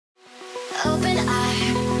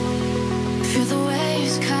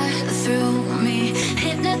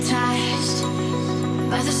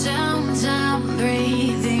by the sounds I'm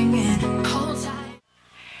breathing in. Hold tight.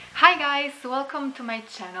 Hi guys, welcome to my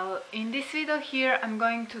channel. In this video here I'm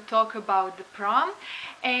going to talk about the prom,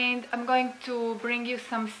 and I'm going to bring you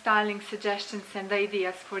some styling suggestions and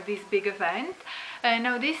ideas for this big event.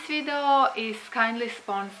 Now this video is kindly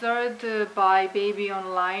sponsored by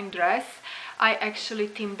Babyonline Dress. I actually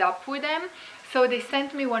teamed up with them. So they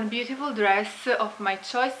sent me one beautiful dress of my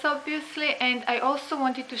choice, obviously, and I also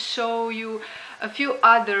wanted to show you a few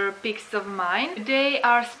other pics of mine. They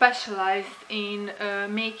are specialized in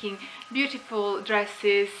making beautiful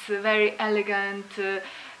dresses, very elegant,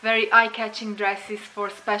 very eye-catching dresses for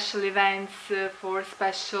special events, for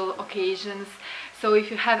special occasions. So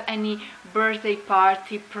if you have any birthday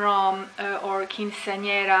party, prom, or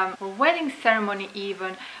quinceañera, or wedding ceremony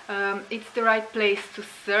even, it's the right place to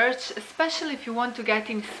search, especially if you want to get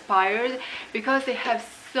inspired, because they have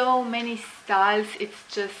so many styles. It's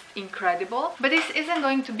just incredible. But this isn't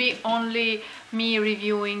going to be only me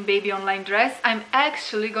reviewing Babyonline Dress. I'm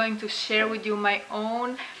actually going to share with you my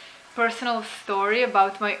own personal story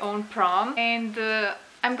about my own prom, and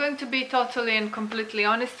I'm going to be totally and completely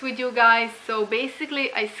honest with you guys. So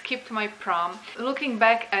basically I skipped my prom. Looking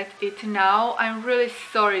back at it now, I'm really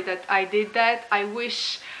sorry that I did that. I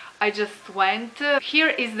wish I just went. Here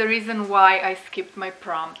is the reason why I skipped my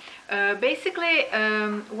prom. Basically,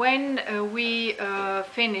 when we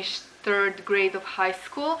finished third grade of high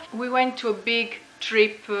school, we went to a big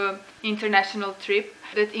trip, international trip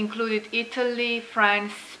that included Italy,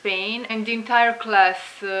 France, Spain, and the entire class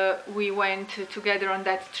we went together on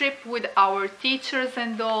that trip with our teachers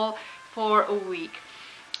and all for a week.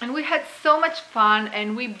 And we had so much fun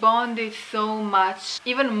and we bonded so much,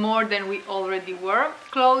 even more than we already were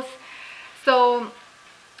close. So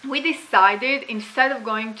we decided, instead of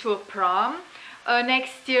going to a prom,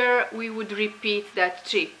 next year we would repeat that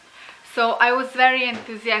trip. So I was very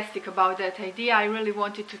enthusiastic about that idea. I really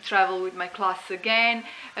wanted to travel with my class again,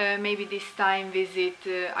 maybe this time visit,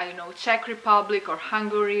 I don't know, Czech Republic or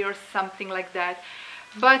Hungary or something like that.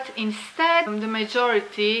 But instead, the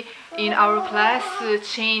majority in our class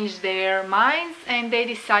changed their minds and they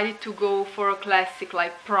decided to go for a classic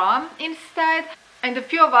like prom instead. And a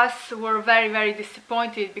few of us were very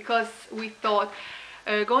disappointed, because we thought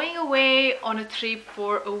going away on a trip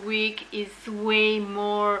for a week is way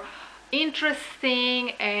more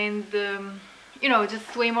interesting and you know,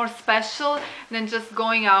 just way more special than just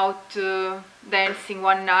going out dancing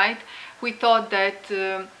one night. We thought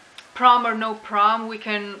that prom or no prom, we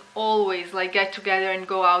can always like get together and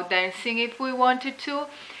go out dancing if we wanted to,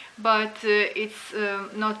 but it's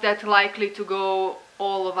not that likely to go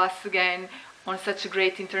all of us again on such a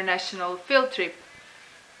great international field trip.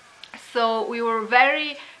 So we were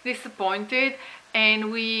very disappointed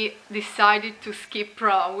and we decided to skip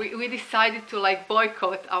prom. We decided to like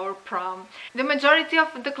boycott our prom. The majority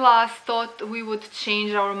of the class thought we would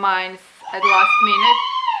change our minds at last minute,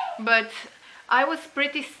 but I was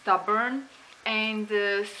pretty stubborn, and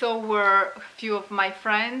so were a few of my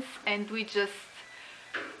friends, and we just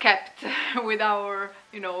kept with our,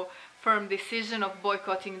 you know, firm decision of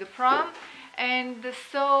boycotting the prom. And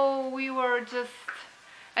so we were just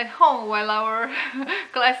at home while our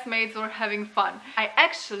classmates were having fun. I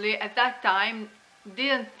actually at that time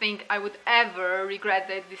didn't think I would ever regret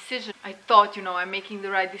that decision. I thought, you know, I'm making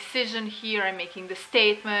the right decision here, I'm making the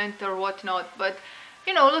statement or whatnot. But,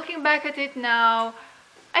 you know, looking back at it now,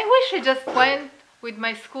 I wish I just went with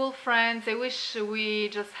my school friends. I wish we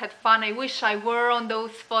just had fun. I wish I were on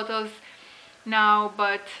those photos now,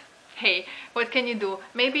 but hey, what can you do?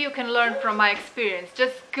 Maybe you can learn from my experience.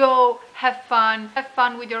 Just go, have fun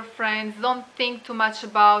with your friends, don't think too much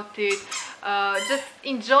about it, just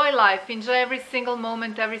enjoy life, enjoy every single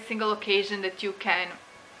moment, every single occasion that you can,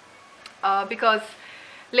 because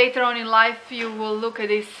later on in life you will look at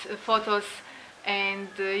these photos and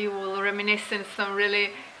you will reminisce on some really,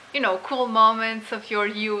 you know, cool moments of your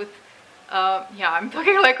youth. Yeah, I'm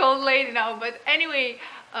talking like old lady now, but anyway,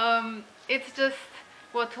 it's just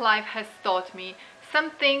what life has taught me.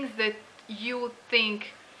 Some things that you think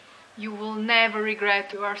you will never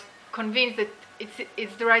regret, you are convinced that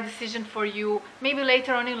it's the right decision for you. Maybe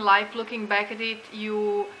later on in life, looking back at it,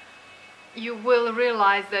 you will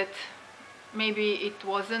realize that maybe it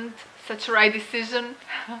wasn't such a right decision.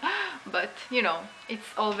 But you know, it's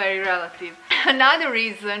all very relative. Another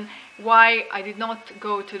reason why I did not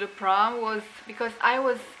go to the prom was because I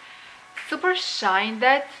was super shy in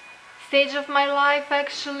that stage of my life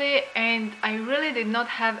actually, and I really did not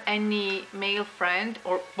have any male friend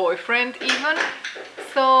or boyfriend even.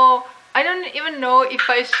 So I don't even know if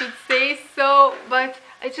I should say so, but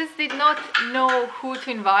I just did not know who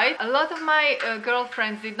to invite. A lot of my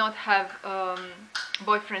girlfriends did not have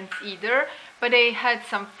boyfriends either, but they had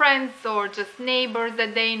some friends or just neighbors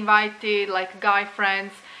that they invited, like guy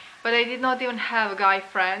friends, but I did not even have a guy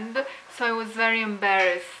friend, so I was very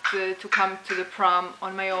embarrassed to come to the prom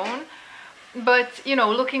on my own. But you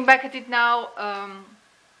know, looking back at it now,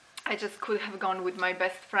 I just could have gone with my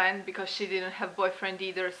best friend because she didn't have boyfriend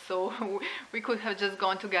either, so we could have just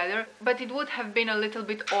gone together. But it would have been a little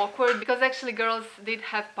bit awkward because actually girls did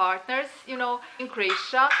have partners, you know. In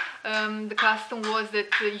Croatia, the custom was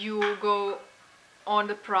that you go on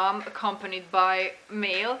the prom accompanied by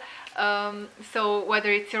male, so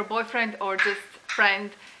whether it's your boyfriend or just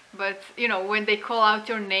friend, but you know, when they call out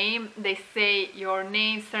your name, they say your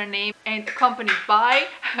name, surname, and accompanied by.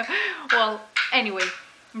 Well, anyway,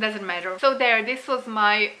 doesn't matter. So there, this was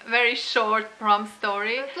my very short prom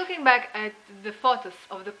story. But looking back at the photos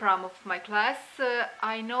of the prom of my class,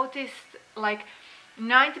 I noticed like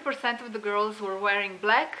 90% of the girls were wearing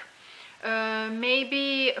black.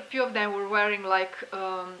 Maybe a few of them were wearing like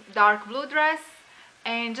dark blue dress,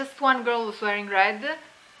 and just one girl was wearing red,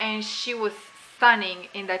 and she was stunning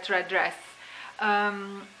in that red dress.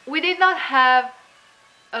 We did not have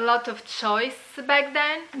a lot of choice back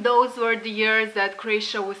then. Those were the years that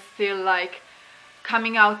Croatia was still like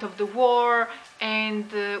coming out of the war, and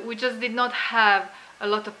we just did not have a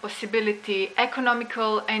lot of possibility,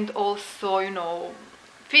 economical and also, you know,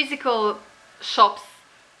 physical shops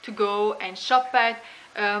to go and shop at.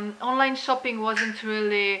 Online shopping wasn't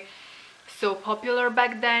really so popular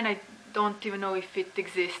back then. I don't even know if it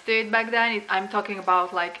existed back then. I'm talking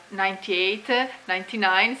about like 98,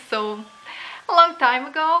 99, so a long time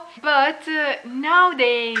ago. But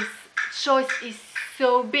nowadays choice is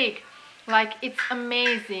so big, like it's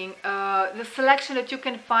amazing. The selection that you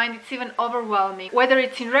can find, it's even overwhelming, whether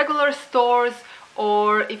it's in regular stores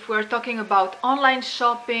or if we're talking about online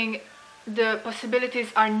shopping. The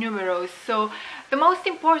possibilities are numerous. So the most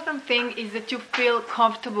important thing is that you feel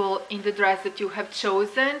comfortable in the dress that you have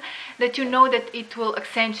chosen, that you know that it will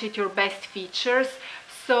accentuate your best features.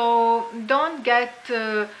 So don't get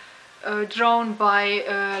drawn by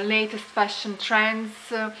latest fashion trends.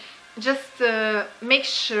 Just make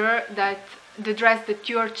sure that the dress that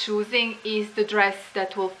you are choosing is the dress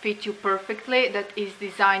that will fit you perfectly, that is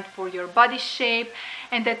designed for your body shape,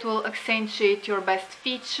 and that will accentuate your best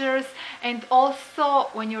features. And also,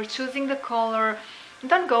 when you're choosing the color,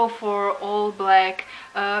 don't go for all black.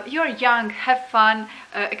 You're young, have fun,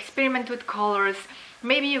 experiment with colors.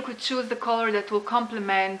 Maybe you could choose the color that will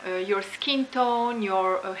complement your skin tone,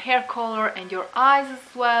 your hair color, and your eyes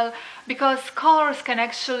as well, because colors can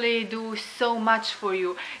actually do so much for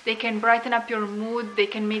you. They can brighten up your mood, they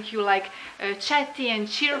can make you like chatty and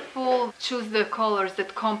cheerful. Choose the colors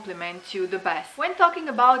that complement you the best. When talking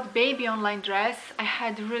about Baby Online Dress, I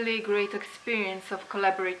had really great experience of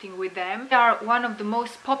collaborating with them. They are one of the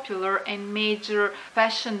most popular and major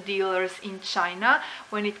fashion dealers in China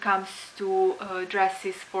when it comes to dresses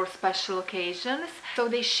for special occasions. So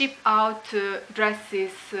they ship out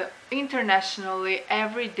dresses internationally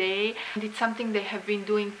every day, and it's something they have been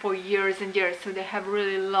doing for years and years, so they have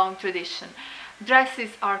really long tradition.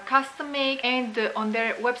 Dresses are custom made, and on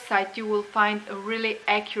their website you will find a really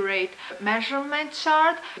accurate measurement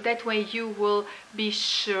chart. That way you will be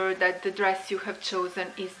sure that the dress you have chosen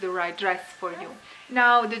is the right dress for you.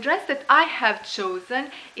 Now, the dress that I have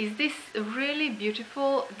chosen is this really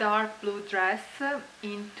beautiful dark blue dress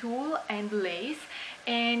in tulle and lace,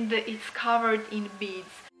 and it's covered in beads.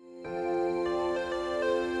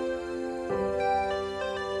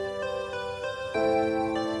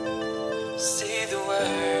 Say the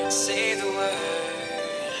word, say the word.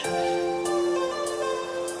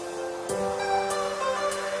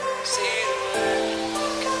 Say the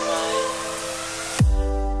word, come on.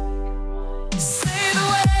 Say the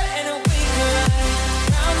word and we can run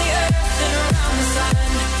around the earth and around the sun.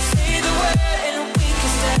 Say the word and we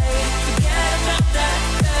can stay. Forget about that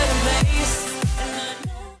better place.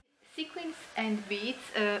 Sequins and beads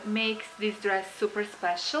makes this dress super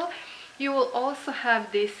special. You will also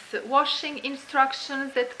have these washing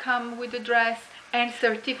instructions that come with the dress and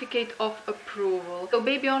certificate of approval. So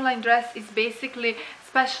Baby Online Dress is basically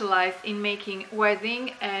specialized in making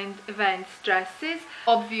wedding and events dresses.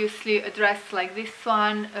 Obviously a dress like this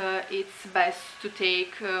one, it's best to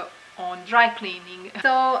take on dry cleaning.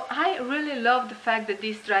 So I really love the fact that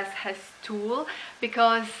this dress has tulle,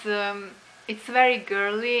 because it's very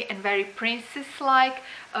girly and very princess-like,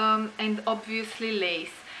 and obviously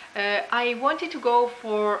lace. I wanted to go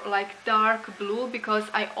for like dark blue because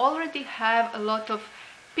I already have a lot of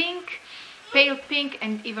pink pale pink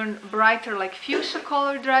and even brighter like fuchsia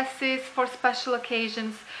color dresses for special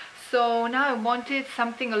occasions. So now I wanted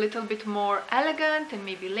something a little bit more elegant and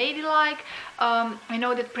maybe ladylike. I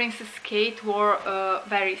know that Princess Kate wore a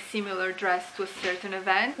very similar dress to a certain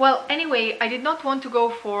event. Well, anyway, I did not want to go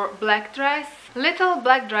for black dress. Little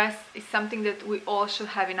black dress is something that we all should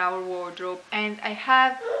have in our wardrobe, and I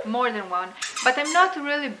have more than one, but I'm not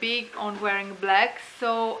really big on wearing black,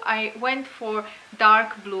 so I went for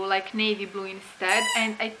dark blue, like navy blue instead,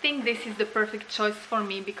 and I think this is the perfect choice for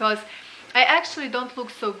me because I actually don't look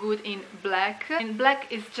so good in black, and black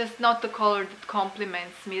is just not the color that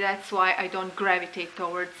complements me. That's why I don't gravitate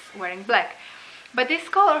towards wearing black. But this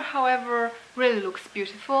color, however, really looks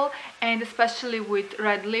beautiful, and especially with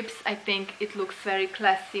red lips, I think it looks very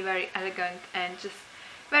classy, very elegant, and just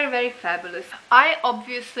very, very fabulous. I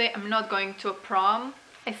obviously am not going to a prom.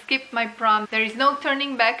 I skipped my prom. There is no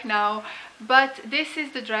turning back now, but this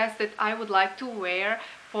is the dress that I would like to wear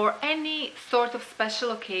for any sort of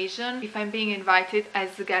special occasion. If I'm being invited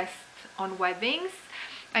as a guest on weddings,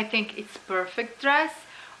 I think it's perfect dress.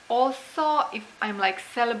 Also, if I'm like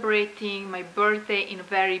celebrating my birthday in a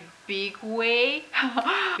very big way,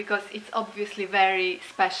 because it's obviously very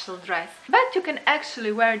special dress. But you can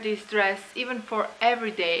actually wear this dress even for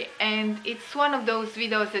every day, and it's one of those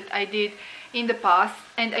videos that I did in the past,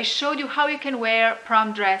 and I showed you how you can wear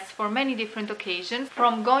prom dress for many different occasions,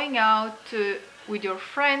 from going out with your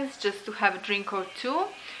friends just to have a drink or two,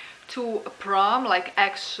 to a prom, like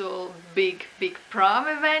actual big prom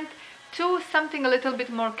event, to something a little bit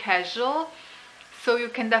more casual, so you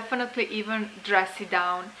can definitely even dress it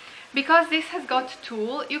down. Because this has got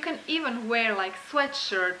tulle, you can even wear like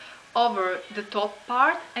sweatshirt over the top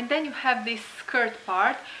part, and then you have this skirt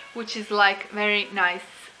part which is like very nice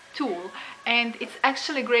tulle, and it's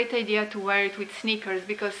actually a great idea to wear it with sneakers,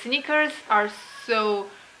 because sneakers are so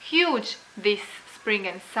huge this spring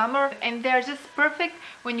and summer, and they're just perfect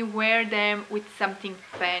when you wear them with something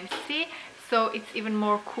fancy, so it's even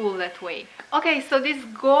more cool that way. Okay, so this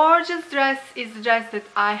gorgeous dress is the dress that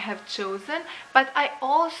I have chosen, but I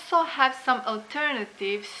also have some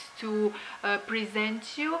alternatives to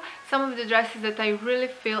present you. Some of the dresses that I really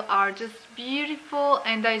feel are just beautiful,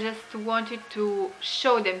 and I just wanted to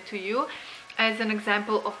show them to you as an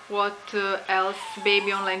example of what else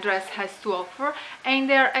Baby Online Dress has to offer, and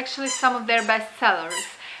they're actually some of their best sellers.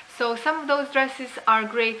 So some of those dresses are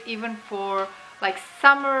great even for like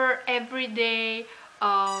summer, everyday,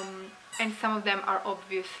 and some of them are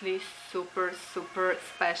obviously super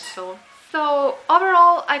special. So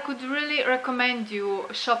overall, I could really recommend you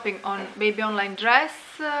shopping on Baby Online Dress.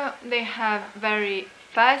 They have very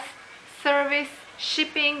fast service,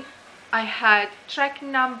 shipping. I had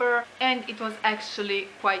tracking number, and it was actually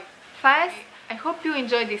quite fast. I hope you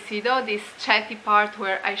enjoyed this video, this chatty part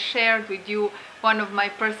where I shared with you one of my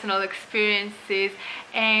personal experiences,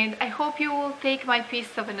 and I hope you will take my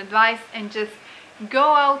piece of an advice and just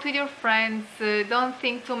go out with your friends. Don't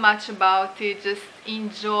think too much about it, just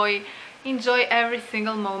enjoy every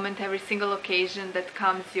single moment, every single occasion that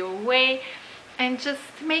comes your way, and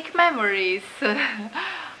just make memories.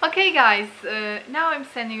 Okay guys, now I'm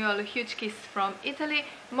sending you all a huge kiss from Italy.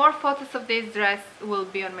 More photos of this dress will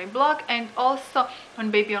be on my blog and also on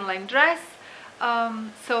Baby Online Dress,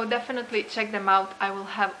 so definitely check them out. I will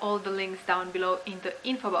have all the links down below in the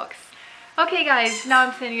info box. Okay guys, now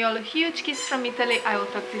I'm sending you all a huge kiss from Italy. I will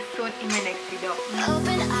talk to you soon in my next video.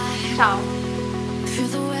 Ciao! Feel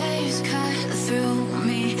the waves cut through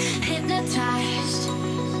me, hypnotized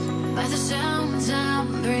by the sounds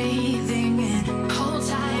I'm breathing in.